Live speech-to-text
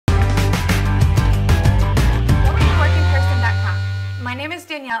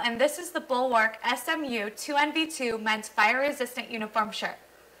Danielle, and this is the Bulwark SMU2NV men's fire-resistant uniform shirt.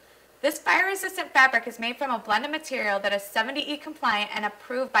 This fire-resistant fabric is made from a blended material that is 70E compliant and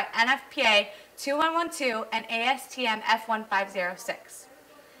approved by NFPA 2112 and ASTM F1506.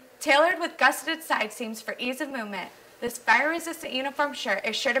 Tailored with gusseted side seams for ease of movement, this fire-resistant uniform shirt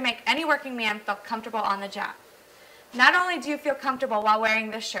is sure to make any working man feel comfortable on the job. Not only do you feel comfortable while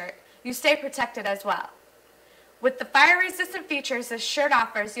wearing this shirt, you stay protected as well. With the fire-resistant features this shirt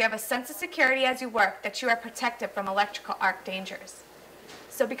offers, you have a sense of security as you work that you are protected from electrical arc dangers.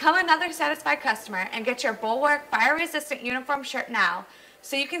 So become another satisfied customer and get your Bulwark fire-resistant uniform shirt now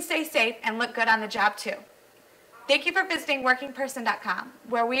so you can stay safe and look good on the job too. Thank you for visiting workingperson.com,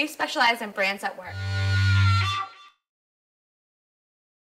 where we specialize in brands at work.